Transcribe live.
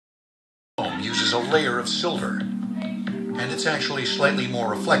uses a layer of silver, and it's actually slightly more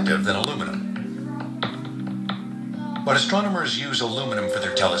reflective than aluminum. But astronomers use aluminum for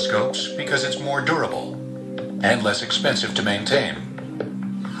their telescopes because it's more durable and less expensive to maintain.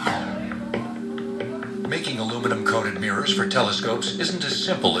 Making aluminum-coated mirrors for telescopes isn't as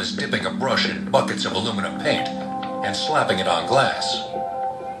simple as dipping a brush in buckets of aluminum paint and slapping it on glass.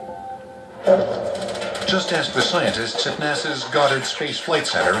 Just ask the scientists at NASA's Goddard Space Flight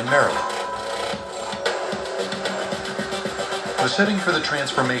Center in Maryland. The setting for the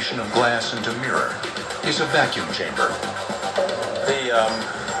transformation of glass into mirror is a vacuum chamber. The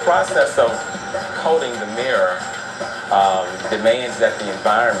process of coating the mirror demands that the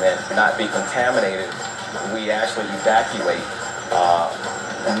environment not be contaminated. We actually evacuate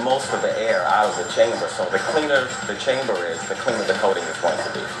most of the air out of the chamber. So the cleaner the chamber is, the cleaner the coating is going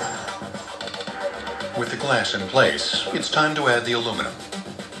to be. With the glass in place, it's time to add the aluminum.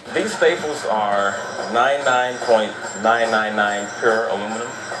 These staples are 99.999 pure aluminum.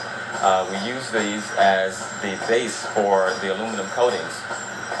 We use these as the base for the aluminum coatings.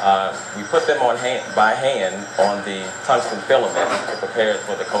 We put them on by hand on the tungsten filament to prepare it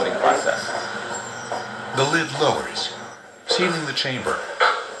for the coating process. The lid lowers, sealing the chamber,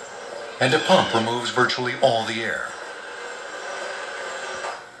 and a pump removes virtually all the air.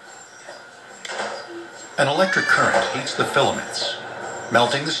 An electric current heats the filaments,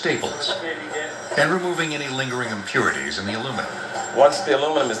 melting the staples, and removing any lingering impurities in the aluminum. Once the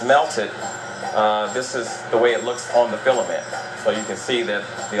aluminum is melted, this is the way it looks on the filament. So you can see that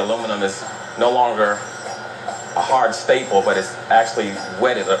the aluminum is no longer a hard staple, but it's actually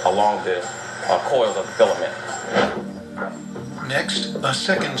wetted along the coils of the filament. Next, a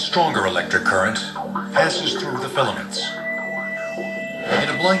second, stronger electric current passes through the filaments. In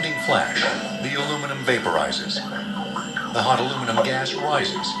a blinding flash, the aluminum vaporizes. The hot aluminum gas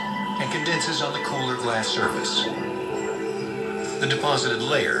rises and condenses on the cooler glass surface. The deposited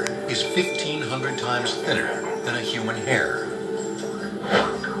layer is 1,500 times thinner than a human hair.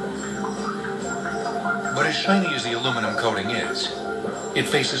 But as shiny as the aluminum coating is, it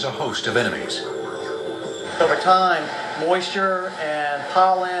faces a host of enemies. Over time, moisture and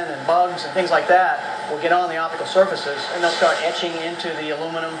pollen and bugs and things like that will get on the optical surfaces and they'll start etching into the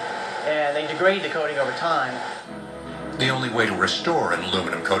aluminum and they degrade the coating over time. The only way to restore an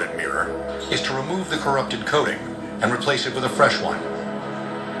aluminum-coated mirror is to remove the corrupted coating and replace it with a fresh one.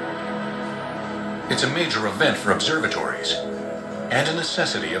 It's a major event for observatories and a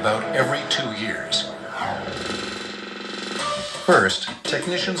necessity about every 2 years. First,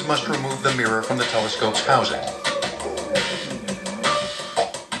 technicians must remove the mirror from the telescope's housing.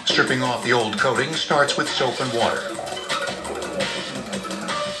 Stripping off the old coating starts with soap and water.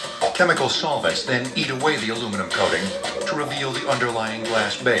 Chemical solvents then eat away the aluminum coating to reveal the underlying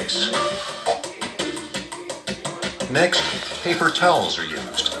glass base. Next, paper towels are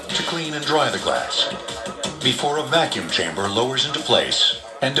used to clean and dry the glass before a vacuum chamber lowers into place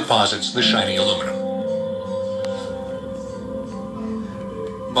and deposits the shiny aluminum.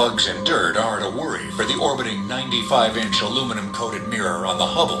 Bugs and dirt aren't a worry for the orbiting 95-inch aluminum-coated mirror on the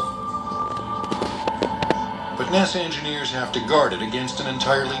Hubble. But NASA engineers have to guard it against an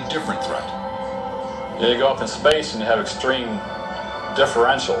entirely different threat. You go up in space and you have extreme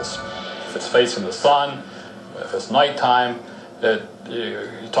differentials. If it's facing the sun, if it's nighttime,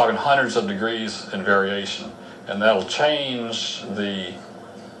 you're talking hundreds of degrees in variation. And that'll change the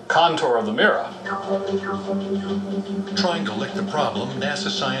contour of the mirror. Trying to lick the problem,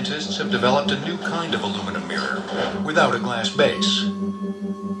 NASA scientists have developed a new kind of aluminum mirror without a glass base.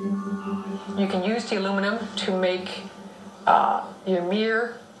 You can use the aluminum to make your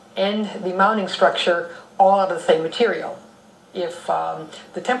mirror and the mounting structure all out of the same material. If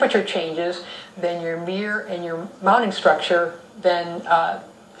the temperature changes, then your mirror and your mounting structure then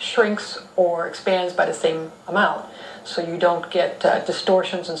shrinks or expands by the same amount. So you don't get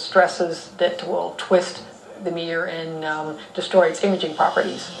distortions and stresses that will twist the mirror and destroy its imaging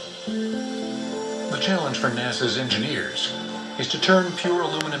properties. The challenge for NASA's engineers is to turn pure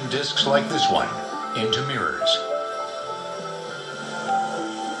aluminum discs like this one into mirrors.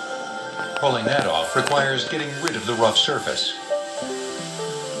 Pulling that off requires getting rid of the rough surface.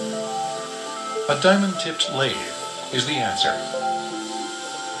 A diamond-tipped lathe is the answer.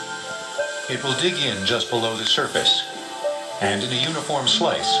 It will dig in just below the surface and in a uniform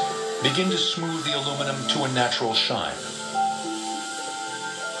slice begin to smooth the aluminum to a natural shine.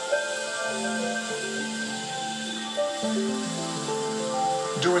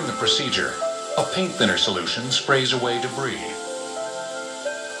 During the procedure, a paint thinner solution sprays away debris.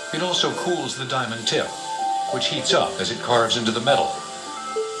 It also cools the diamond tip, which heats up as it carves into the metal.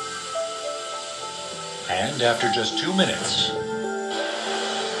 And after just 2 minutes,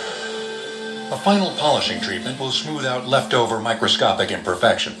 a final polishing treatment will smooth out leftover microscopic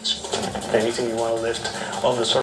imperfections. Anything you want to list on the surface